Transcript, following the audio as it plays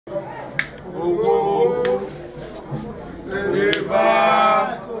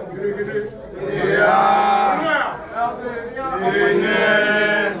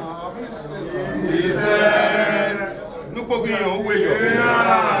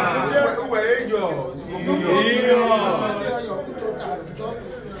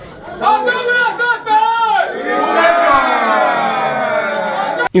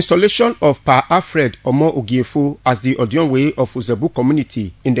installation of Pa Alfred Ogiefo as the Odionwere of Uzebu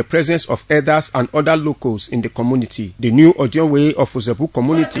Community in the presence of elders and other locals in the community. The new Odionwere of Uzebu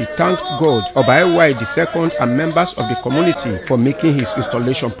Community thanked God, Obaewa II, and members of the community for making his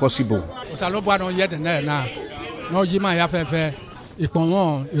installation possible.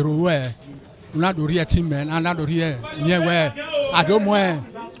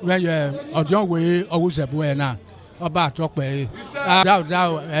 About talk by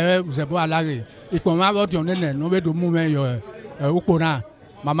Uzebu alage. Ikponmwosa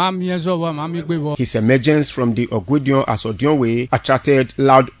Ugiagbe. His emergence from the Oguedion as Odionwere attracted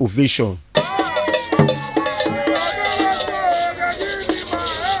loud ovation.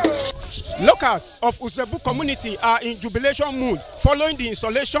 Locals of Uzebu community are in jubilation mood following the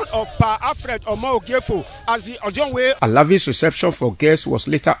installation of Pa Alfred Ogiefo as the Odionwere. A lavish reception for guests was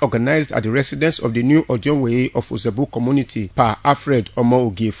later organized at the residence of the new Odionwere of Uzebu community, Pa Alfred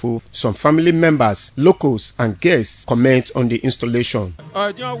Ogiefo. Some family members, locals, and guests comment on the installation.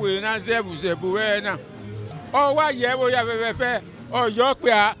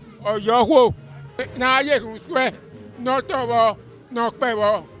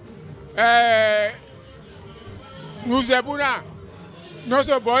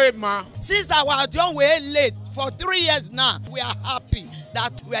 Since our Odionwere late for 3 years now, we are happy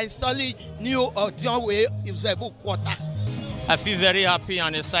that we are installing new Odionwere Uzebu quarter. I feel very happy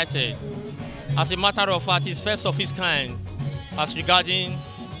and excited. As a matter of fact, it's first of its kind as regarding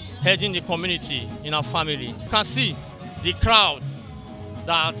heading the community in our family. You can see the crowd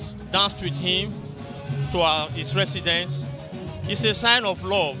that danced with him to his residence. It's a sign of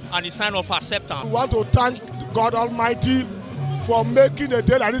love and a sign of acceptance. We want to thank God Almighty for making a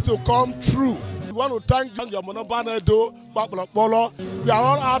day that is to come true. We want to thank your Oredo. We are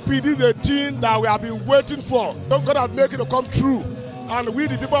all happy. This is a thing that we have been waiting for. God has made it to come true. And we,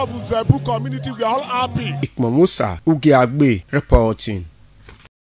 the people of Uzebu community, we are all happy. Ikponmwosa Ugiagbe reporting.